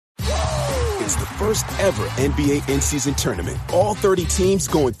is the first ever NBA in-season tournament. All 30 teams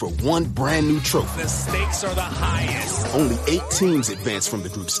going for one brand new trophy. The stakes are the highest. Only 8 teams advance from the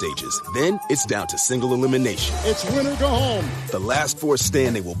group stages. Then it's down to single elimination. It's win or go home. The last 4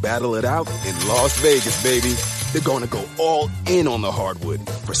 standing will battle it out in Las Vegas, baby. They're going to go all in on the hardwood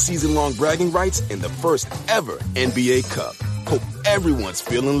for season-long bragging rights in the first ever NBA Cup. Hope everyone's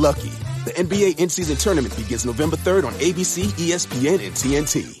feeling lucky. The NBA in-season tournament begins November 3rd on ABC, ESPN, and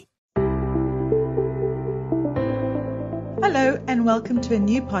TNT. Hello and welcome to a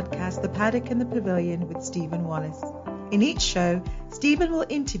new podcast, The Paddock and the Pavilion with Stephen Wallace. In each show, Stephen will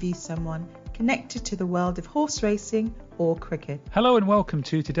interview someone connected to the world of horse racing or cricket. Hello and welcome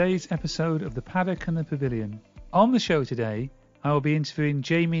to today's episode of The Paddock and the Pavilion. On the show today, I will be interviewing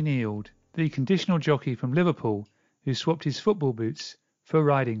Jamie Neild, the conditional jockey from Liverpool who swapped his football boots for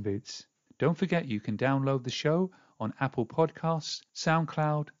riding boots. Don't forget you can download the show on Apple Podcasts,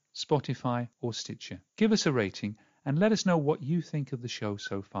 SoundCloud, Spotify or Stitcher. Give us a rating and let us know what you think of the show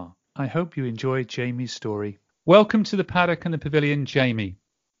so far. I hope you enjoyed Jamie's story. Welcome to the Paddock and the Pavilion, Jamie.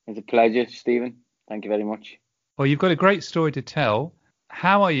 It's a pleasure, Stephen. Thank you very much. Well, you've got a great story to tell.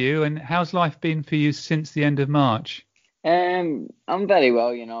 How are you and how's life been for you since the end of March? I'm very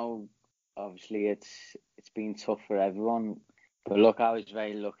well, Obviously, it's been tough for everyone. But look, I was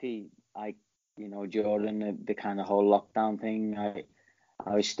very lucky. During the kind of whole lockdown thing,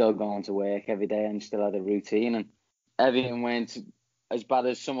 I was still going to work every day and still had a routine, and everything went as bad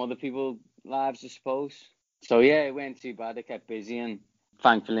as some other people's lives, I suppose. So yeah, it went too bad. I kept busy, and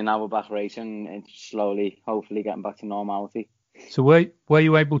thankfully now we're back racing and slowly, hopefully getting back to normality. So were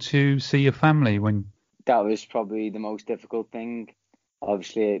you able to see your family when? That was probably the most difficult thing.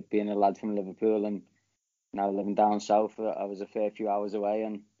 Obviously, being a lad from Liverpool and now living down south, I was a fair few hours away,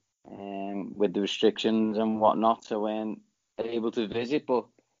 and with the restrictions and whatnot, so I weren't able to visit. But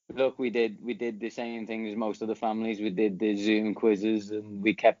look, we did the same thing as most other families. We did the Zoom quizzes and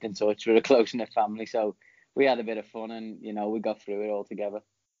we kept in touch. We're a close-knit family, so we had a bit of fun and, we got through it all together.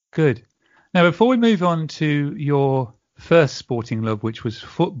 Good. Now, before we move on to your first sporting love, which was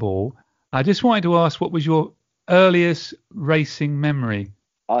football, I just wanted to ask, what was your earliest racing memory?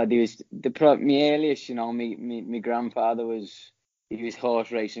 Oh, there was my earliest, my grandfather was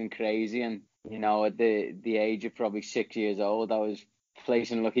horse racing crazy, and at the age of probably 6 years old, I was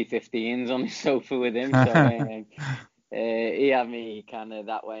placing lucky 15s on his sofa with him. So he had me kind of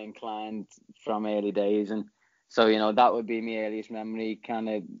that way inclined from early days, and so that would be my earliest memory, kind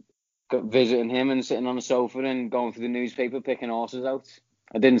of visiting him and sitting on the sofa and going through the newspaper picking horses out.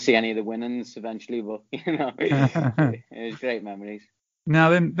 I didn't see any of the winnings eventually, but it was great memories. Now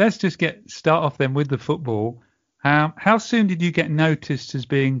then, let's just start off then with the football. How soon did you get noticed as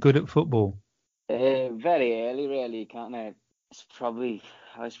being good at football? Very early, really. I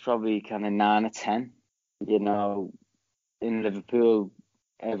was probably kind of 9 or 10. In Liverpool,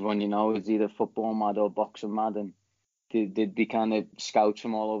 everyone is either football mad or boxing mad, and there'd be kind of scouts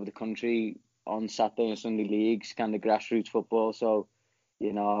from all over the country on Saturday and Sunday leagues, kind of grassroots football. So,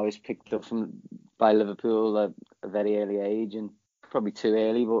 I was picked up by Liverpool at a very early age, and probably too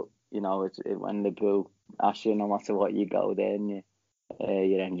early, but when Liverpool ask you, no matter what, you go there and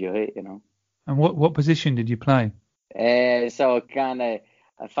you enjoy it, And what position did you play? So I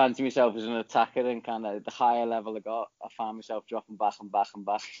fancy myself as an attacker, and kind of the higher level I got, I found myself dropping back and back and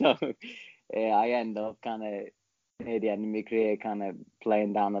back. So I end up kind of near the end of my career, kind of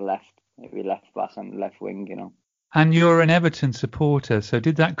playing down the left, maybe left back and left wing, And you're an Everton supporter, so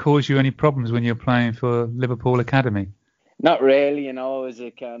did that cause you any problems when you were playing for Liverpool Academy? Not really, I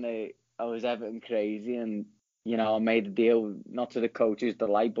was Everton crazy, and I made a deal, not to the coach's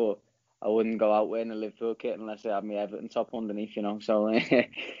delight, but I wouldn't go out wearing a Liverpool kit unless I had my Everton top underneath, so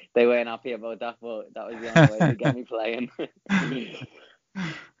they weren't happy about that, but that was the only way to get me playing.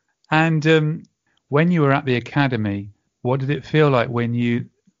 And when you were at the academy, what did it feel like when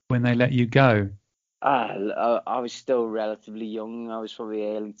they let you go? I was still relatively young. I was probably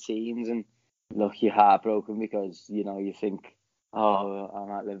early teens, and look, you're heartbroken because you think, oh,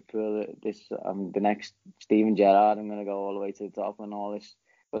 I'm at Liverpool. I'm the next Steven Gerrard. I'm gonna go all the way to the top and all this.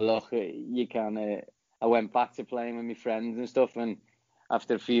 But look, I went back to playing with my friends and stuff, and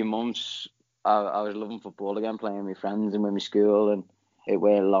after a few months, I was loving football again, playing with my friends and with my school, and it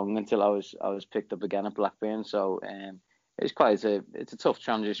weren't long until I was picked up again at Blackburn. So it's a tough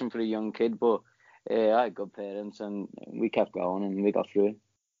transition for a young kid, but I had good parents, and we kept going, and we got through it.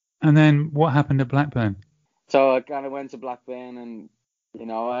 And then what happened at Blackburn? So I kind of went to Blackburn,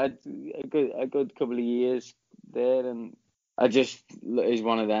 and I had a good couple of years there, and I just is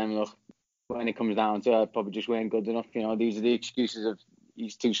one of them. Look, when it comes down to it, I probably just weren't good enough. These are the excuses of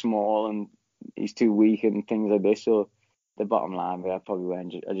he's too small and he's too weak and things like this. So the bottom line,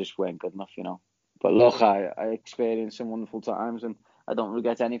 I just weren't good enough, you know. But look, I experienced some wonderful times, and I don't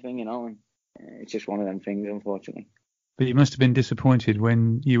regret anything, you know. And it's just one of them things, unfortunately. But you must have been disappointed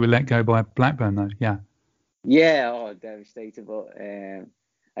when you were let go by Blackburn, though. Yeah. Yeah, devastated. But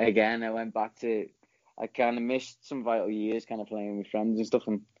again, I went back to. I kind of missed some vital years, kind of playing with friends and stuff,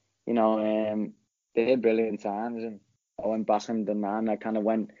 and you know, they're brilliant times. And I went back and done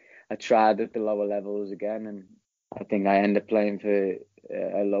that. I tried at the lower levels again, and I think I ended up playing for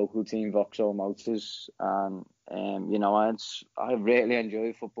a local team, Vauxhall Motors, and you know, I really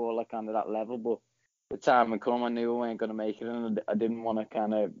enjoyed football at kind of that level. But the time had come, I knew I weren't going to make it, and I didn't want to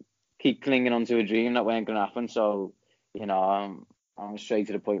kind of keep clinging onto a dream that weren't going to happen. So, you know, I'm straight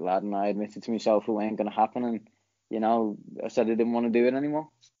to the point, lad, and I admitted to myself it weren't going to happen, and you know, I said I didn't want to do it anymore,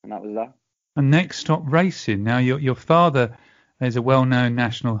 and that was that. And next stop, racing. Now, your father is a well-known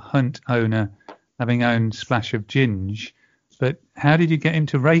national hunt owner, having owned Splash of Ginge. But how did you get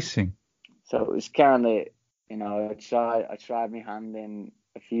into racing? So it was kind of, you know, I tried my hand in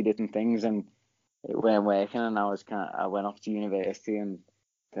a few different things, and it weren't working. And I went off to university, and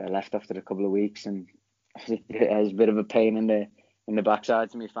I left after a couple of weeks, and it was a bit of a pain in the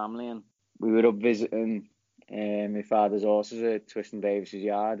backside to my family. And we were up visiting my father's horses at Twiston Davis's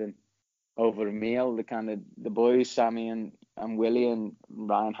yard, and over a meal, the boys, Sammy and Willie and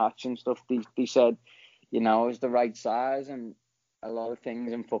Ryan Hatch and stuff, they said, you know, it's the right size, and a lot of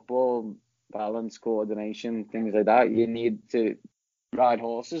things in football, balance, coordination, things like that, you need to ride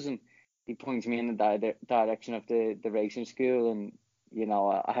horses. And he pointed me in the direction of the racing school, and you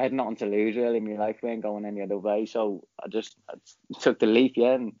know, I had nothing to lose really. My life wasn't going any other way, so I took the leap,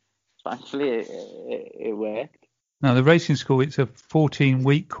 yeah, and thankfully it worked. Now, the racing school, it's a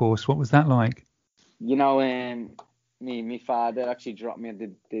 14-week course. What was that like? You know, my father actually dropped me at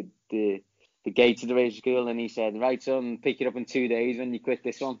the gate of the racing school, and he said, right, son, pick it up in 2 days when you quit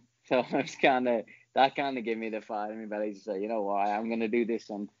this one. So that kind of gave me the fire in my belly to say, you know what, I'm going to do this,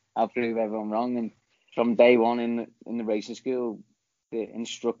 and I'll prove everyone wrong. And from day one in the racing school, the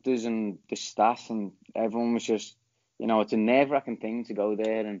instructors and the staff and everyone was just, you know, it's a nerve-wracking thing to go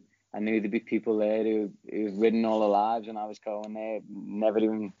there, and I knew there'd be people there who've ridden all their lives, and I was going there,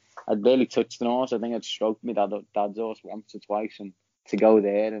 I'd barely touched an horse. I think I'd stroked my dad's horse once or twice, and to go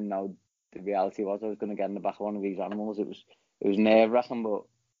there and know the reality was I was going to get in the back of one of these animals, it was nerve-wracking. But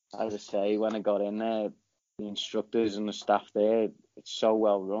as I say, when I got in there, the instructors and the staff there, it's so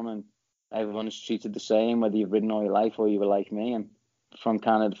well run, and everyone is treated the same, whether you've ridden all your life or you were like me. And from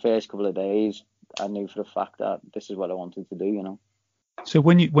kind of the first couple of days, I knew for a fact that this is what I wanted to do, you know. So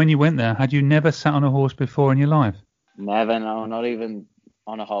when you went there, had you never sat on a horse before in your life? Never, no, not even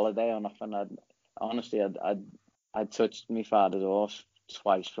on a holiday or nothing. I'd touched my father's horse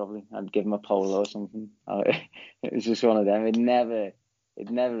twice probably. I'd give him a polo or something. It was just one of them. It never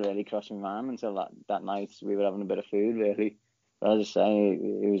really crossed my mind until that night we were having a bit of food, really. But as I say,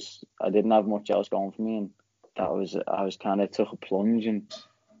 I didn't have much else going for me, and I was kind of took a plunge, and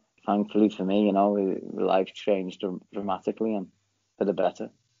thankfully for me, you know, life changed dramatically and for the better.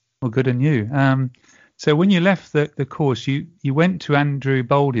 Well, good on you. So when you left the course, you went to Andrew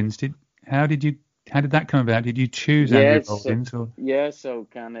Baldings. How did that come about? Did you choose Andrew Baldings? Yeah, so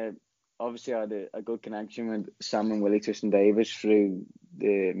kind of obviously I had a good connection with Sam and Willie Twiston Davis through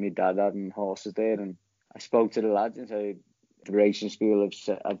my dad having horses there, and I spoke to the lads and said the racing school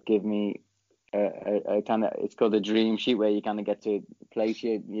have given me a kind of, it's called a dream sheet, where you kind of get to place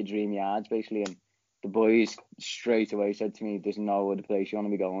your dream yards basically. And the boys straight away said to me, there's no other place you want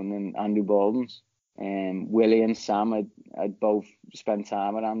to be going than Andrew Baldings. Willie and Sam had both spent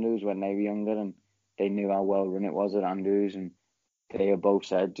time at Andrews when they were younger, and they knew how well run it was at Andrews, and they had both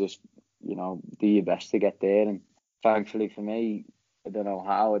said, just, you know, do your best to get there. And thankfully for me, I don't know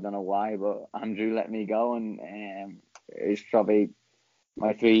how, I don't know why, but Andrew let me go, and it's probably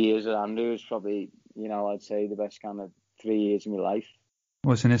my 3 years at Andrews, probably, you know, I'd say the best kind of 3 years of my life. It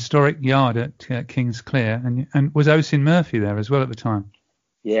was an historic yard at Kings Clear, and was Oisin Murphy there as well at the time?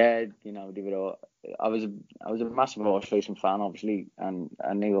 Yeah, you know, they were all, I was a massive horse racing fan, obviously, and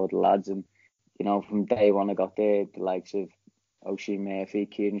I knew all the lads, and you know, from day one I got there, the likes of Oisin Murphy,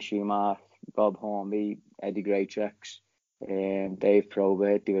 Kieran Schumacher, Bob Hornby, Eddie Greatrex, Dave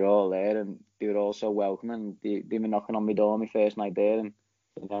Probert, they were all there, and they were all so welcoming. They were knocking on my door my first night there, and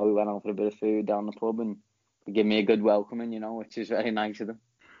you know, we went out for a bit of food down the pub, and they gave me a good welcoming, you know, which is very nice of them.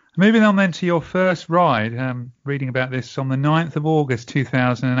 Moving on then to your first ride, reading about this on the 9th of August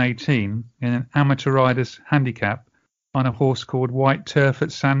 2018 in an amateur rider's handicap on a horse called White Turf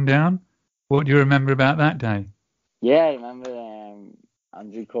at Sandown. What do you remember about that day? Yeah, I remember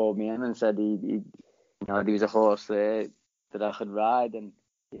Andrew called me in and said he there was a horse there that I could ride, and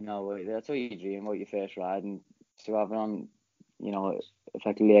that's what you dream about your first ride, and to have it on,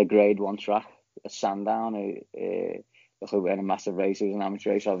 effectively a Grade 1 track, a Sandown, in a massive race. It was an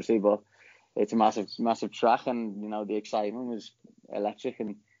amateur race, obviously, but it's a massive track, and the excitement was electric.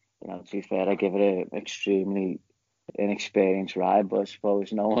 And to be fair, I give it an extremely inexperienced ride, but I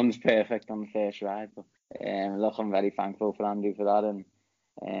suppose no one's perfect on the first ride. But look, I'm very thankful for Andrew for that, and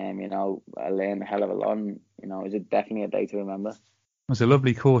I learned a hell of a lot, and it was definitely a day to remember. It was a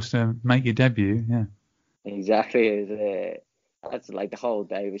lovely course to make your debut, yeah. Exactly. It was, that's like the whole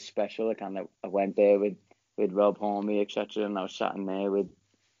day was special. I went there with Rob Hornby, etc., and I was sat in there with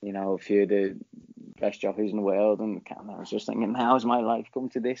a few of the best jockeys in the world, and I was just thinking, how's my life come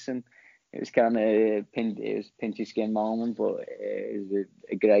to this? And it was kind of pinch your skin moment, but it was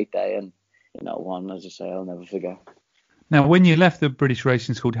a great day, and one, as I say, I'll never forget. Now, when you left the British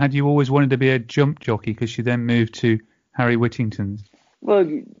Racing School, had you always wanted to be a jump jockey? Because you then moved to Harry Whittington's. Well,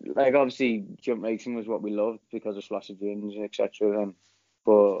 like obviously jump racing was what we loved because of Splash of Gins, etc.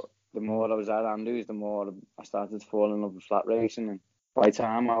 But the more I was at Andrews, the more I started to fall in love with flat racing. And by the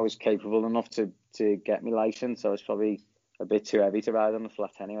time I was capable enough to get my licence, I was probably a bit too heavy to ride on the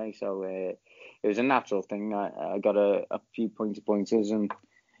flat anyway. So it was a natural thing. I got a few pointers and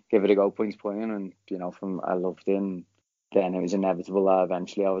give it a go pointing, and I loved it. And then it was inevitable that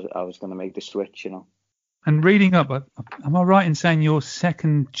eventually I was going to make the switch. And reading up, am I right in saying your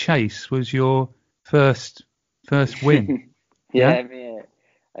second chase was your first win? Yeah,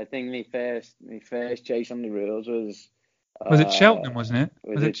 I think my first chase on the rules was it Cheltenham, wasn't it?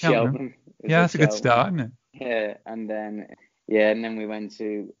 Was it Cheltenham? Yeah, that's a good start, isn't it? Yeah, and then we went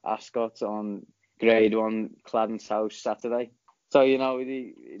to Ascot on Grade 1 Cladden South Saturday. So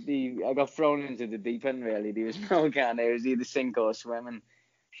I got thrown into the deep end really. There was no kind. It was either sink or swim, and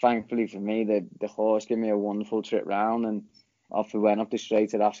thankfully for me, the horse gave me a wonderful trip round, and off we went up the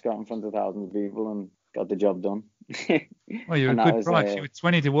straight at Ascot in front of thousands of people and got the job done. Well, you were a good price. You were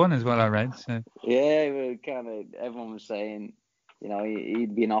 20-1 as well, I read. So. Yeah, everyone was saying,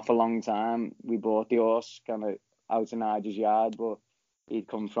 he'd been off a long time. We bought the horse kind of out in Nigel's yard, but he'd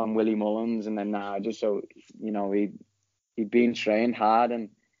come from Willie Mullins and then Nigel, so he'd been trained hard, and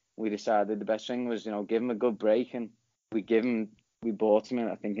we decided the best thing was give him a good break, and we bought him in,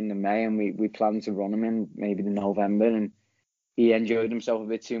 I think, in the May, and we planned to run him in maybe the November, and he enjoyed himself a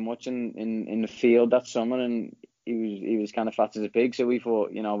bit too much in the field that summer, and he was kind of fat as a pig, so we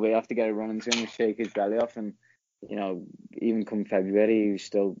thought, we have to get a run into him and shake his belly off, and even come February, he was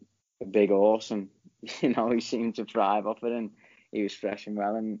still a big horse, and he seemed to thrive off it, and he was fresh and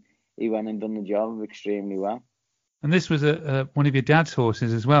well, and he went and done the job extremely well. And this was one of your dad's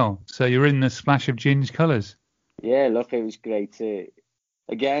horses as well, so you're in the Splash of Gins colours. Yeah, look, it was great to,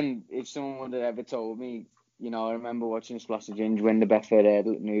 again, if someone would have ever told me, I remember watching Splash of Gins win the Betfair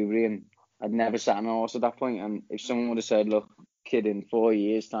Hurdle at Newbury, and I'd never sat on a horse at that point, and if someone would have said, look, kid, in 4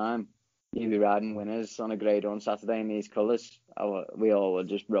 years' time, you'll be riding winners on a Grade 1 Saturday in these colours, we all would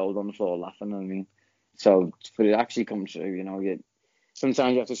just rolled on the floor laughing, So for it actually come true,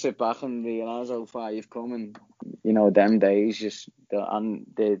 sometimes you have to sit back and realise how far you've come, and them days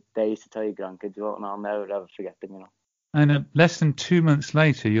the days to tell your grandkids about, and I'll never ever forget them. And less than 2 months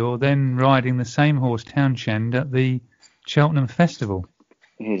later, you're then riding the same horse, Townshend, at the Cheltenham Festival.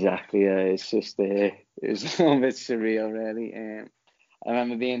 Exactly. It's just it was a little bit surreal, really. I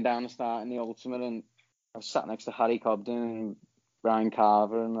remember being down the start in the Ultimate, and I was sat next to Harry Cobden and Brian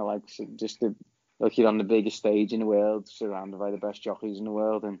Carver, and you're on the biggest stage in the world, surrounded by the best jockeys in the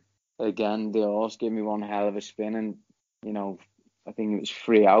world. And again, the horse gave me one hell of a spin, and I think it was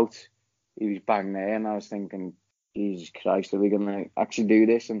 3 out. He was bang there, and I was thinking, Jesus Christ, are we going to actually do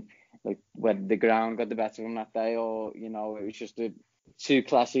this? And whether the ground got the better of him that day, or it was just too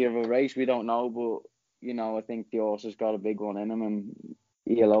classy of a race, we don't know. But I think the horse has got a big one in him, and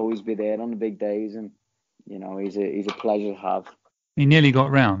he'll always be there on the big days. And he's a pleasure to have. He nearly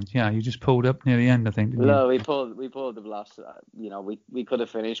got round. Yeah, you just pulled up near the end, I think. No, we pulled the blast. We could have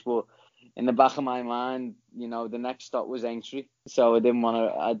finished, but in the back of my mind, the next stop was Aintree, so I didn't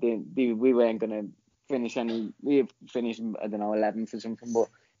want to. We weren't going to finish any. We finished, 11th or something, but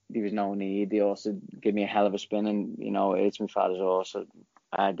there was no need. The horse would give me a hell of a spin, and it's my father's horse. So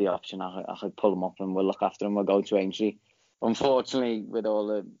I had the option. I could pull him up, and we'll look after him. We'll go to Aintree. Unfortunately, with all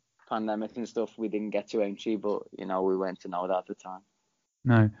the pandemic and stuff, we didn't get to Aintree, but we went to know that at the time.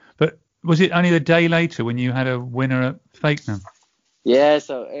 No, but was it only a day later when you had a winner at Fakenham? Yeah,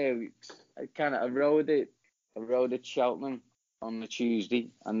 so I rode at Cheltenham on the Tuesday,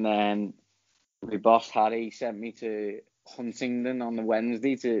 and then my boss Harry sent me to Huntingdon on the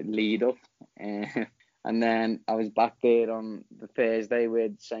Wednesday to lead up. And then I was back there on the Thursday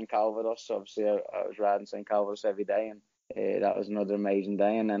with St Calvados. So obviously, I was riding St Calvados every day, and that was another amazing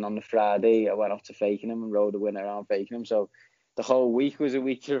day. And then on the Friday, I went off to Fakenham and rode a winner around Fakenham. So the whole week was a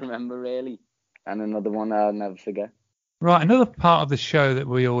week to remember, really, and another one I'll never forget. Right, another part of the show that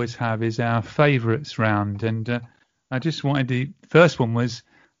we always have is our favourites round, and I just wanted to. First one was,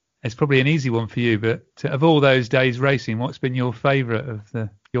 it's probably an easy one for you, but of all those days racing, what's been your favourite of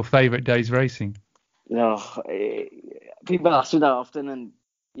your favourite days racing? People ask me that often, and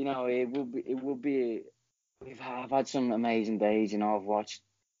it would be. I've had some amazing days. We're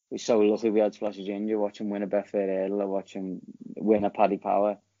so lucky we had Splashy Ginger, watch him win a Betfair Hurdle, I watch him win a Paddy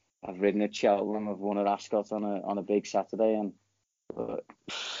Power. I've ridden at Cheltenham, I've won at Ascot on a big Saturday, and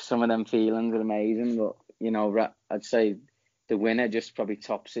some of them feelings are amazing. But I'd say the winner just probably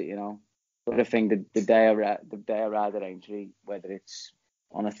tops it. But I think the day I ride at Aintree, whether it's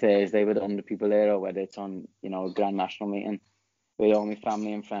on a Thursday with 100 people there, or whether it's on a Grand National meeting with all my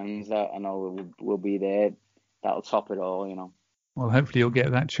family and friends that I know will be there, that'll top it all. Well, hopefully you'll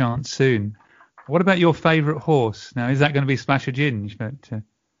get that chance soon. What about your favourite horse? Now, is that going to be Splashy Ginge?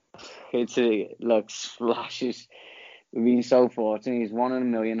 Splash is. We've been so fortunate. He's 1 in a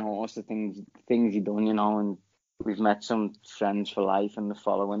million horse. The things he's done, and we've met some friends for life, and the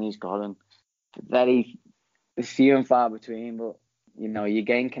following he's got, and very few and far between. But you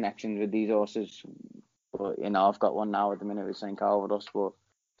gain connections with these horses. But I've got one now at the minute with St Calvados, but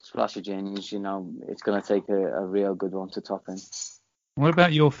Splashy Ginge, it's going to take a real good one to top him. What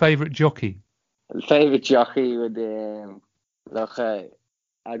about your favourite jockey? Favourite jockey would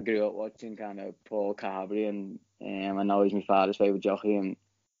I grew up watching kind of Paul Carberry, and I know he's my father's favourite jockey, and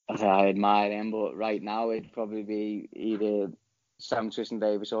I admire him. But right now it'd probably be either Sam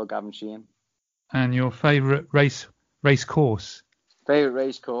Twiston-Davies or Gavin Sheehan. And your favourite race course? Favourite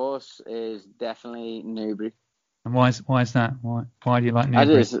race course is definitely Newbury. And why is that? Why do you like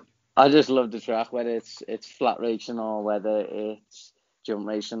Newbury? I just love the track, whether it's flat racing or whether it's jump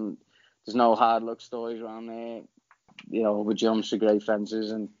racing. There's no hard luck stories around there. With jumps, with great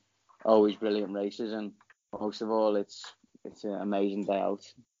fences, and always brilliant races. And most of all, it's an amazing day out.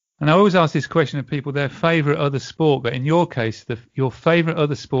 And I always ask this question of people, their favourite other sport, but in your case, your favourite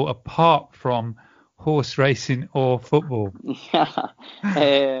other sport apart from horse racing or football?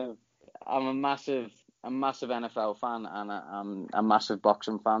 I'm a massive NFL fan, and I'm a massive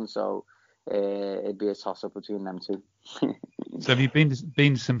boxing fan, so it'd be a toss-up between them two. So have you been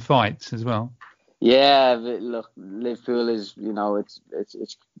to some fights as well? Yeah, look, Liverpool is,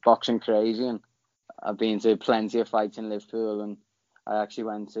 it's boxing crazy, and I've been to plenty of fights in Liverpool, and I actually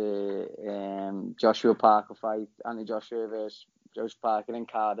went to Joshua Parker fight, Anthony Joshua versus Josh Parker in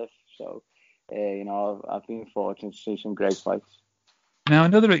Cardiff. So, I've been fortunate to see some great fights. Now,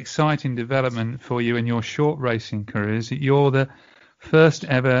 another exciting development for you in your short racing career is that you're the first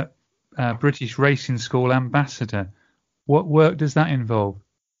ever British Racing School ambassador. What work does that involve?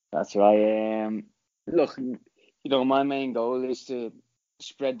 That's right. Look, my main goal is to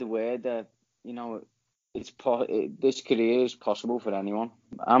spread the word that, this career is possible for anyone.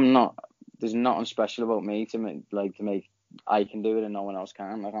 There's nothing special about me to make I can do it and no one else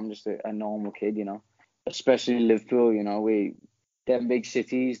can. Like, I'm just a normal kid, especially Liverpool, them big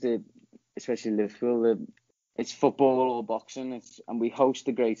cities, especially Liverpool, it's football or boxing, and we host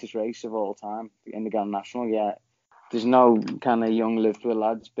the greatest race of all time in the Grand National. Yeah, there's no kind of young Liverpool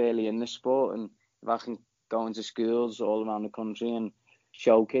lads barely in this sport, and if I can go into schools all around the country and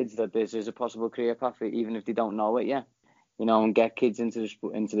show kids that this is a possible career path, even if they don't know it yet, and get kids into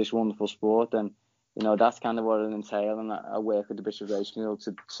this wonderful sport, and that's kind of what it'll entail. And I work with the British Racing School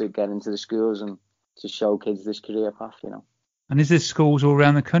to get into the schools and to show kids this career path. And is there schools all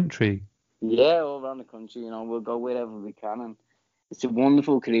around the country? Yeah, all around the country. We'll go wherever we can, and it's a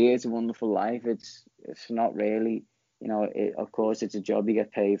wonderful career. It's a wonderful life. It's not really, of course, it's a job. You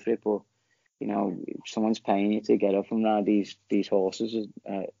get paid for it, but if someone's paying you to get up and ride these horses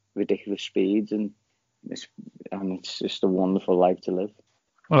at ridiculous speeds, and it's just a wonderful life to live.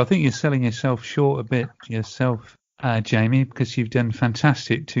 Well, I think you're selling yourself short a bit yourself, Jamie, because you've done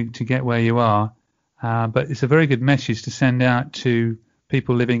fantastic to get where you are. But it's a very good message to send out to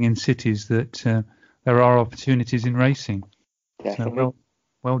people living in cities that there are opportunities in racing. Definitely. So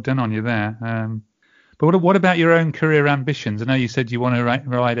well done on you there. But what about your own career ambitions? I know you said you want to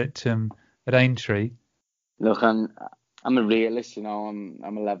ride at Aintree. Look, I'm a realist. I'm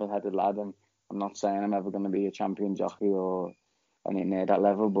a level-headed lad. I'm not saying I'm ever going to be a champion jockey or anything near that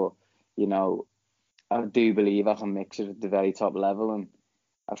level, but I do believe I can mix it at the very top level, and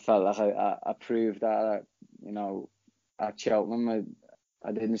I felt like I proved that. at Cheltenham,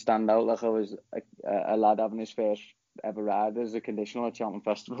 I didn't stand out like I was a lad having his first ever ride as a conditional at Cheltenham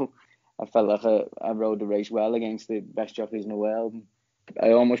Festival. I felt like I rode the race well against the best jockeys in the world.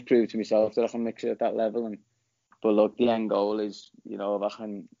 I almost proved to myself that I can mix it at that level. But look, the end goal is, you know, if I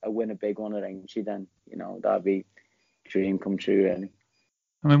can win a big one at Aintree, then, you know, that'd be a dream come true, really.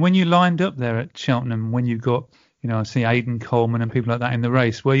 I mean, when you lined up there at Cheltenham, when you got, you know, I see Aidan Coleman and people like that in the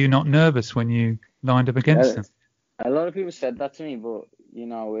race, were you not nervous when you lined up against them? A lot of people said that to me, but, you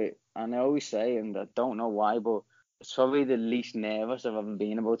know, and I always say, and I don't know why, but it's probably the least nervous I've ever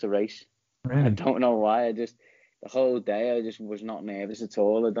been about a race. Really? I don't know why. The whole day, I just was not nervous at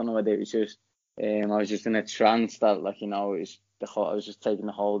all. I don't know whether it was just, I was just in a trance that, like, you know, I was just taking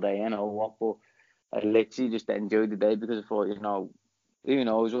the whole day in or what, but I literally just enjoyed the day because I thought, you know, who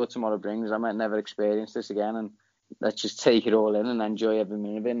knows what tomorrow brings. I might never experience this again, and let's just take it all in and enjoy every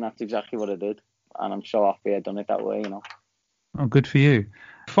minute of it, and that's exactly what I did. And I'm so happy I've done it that way, you know. Oh, good for you.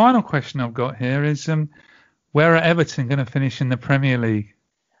 Final question I've got here is, where are Everton going to finish in the Premier League?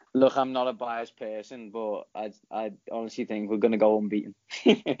 Look, I'm not a biased person, but I honestly think we're going to go unbeaten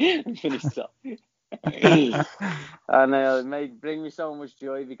and finish top. And it bring me so much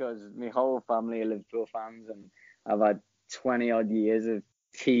joy because my whole family are Liverpool fans, and I've had 20 odd years of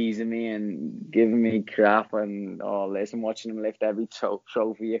teasing me and giving me crap and all this, and watching them lift every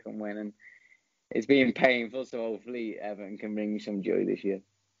trophy you can win. And it's been painful, so hopefully Everton can bring me some joy this year.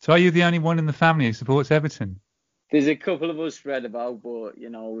 So are you the only one in the family who supports Everton? There's a couple of us spread about, but, you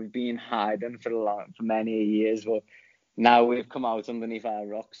know, we've been hiding for many years, but now we've come out underneath our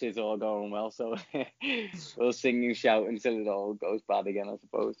rocks. It's all going well, so we'll sing and shout until it all goes bad again, I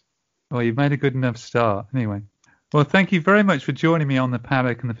suppose. Well, you've made a good enough start anyway. Well, thank you very much for joining me on the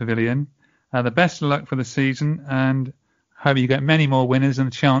paddock and the pavilion. The best of luck for the season, and hope you get many more winners and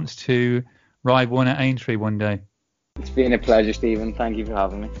a chance to ride one at Aintree one day. It's been a pleasure, Stephen. Thank you for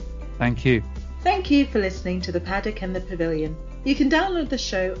having me. Thank you. Thank you for listening to The Paddock and the Pavilion. You can download the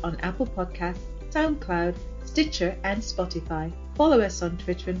show on Apple Podcasts, SoundCloud, Stitcher and Spotify. Follow us on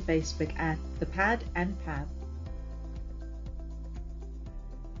Twitter and Facebook at The Pad and Pav.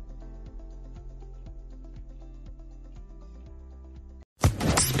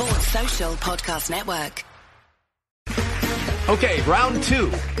 Sports Social Podcast Network. Okay, round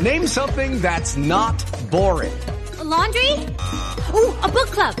two. Name something that's not boring. A laundry? Ooh, a book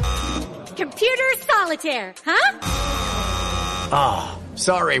club. Computer solitaire, huh? Ah,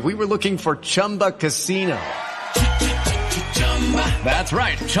 sorry, we were looking for Chumba Casino. That's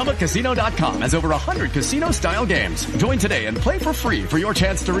right, ChumbaCasino.com has over 100 casino-style games. Join today and play for free for your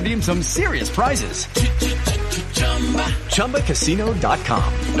chance to redeem some serious prizes.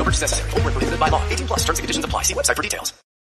 ChumbaCasino.com. No purchase necessary. Void where prohibited by law. 18+ terms and conditions apply. See website for details.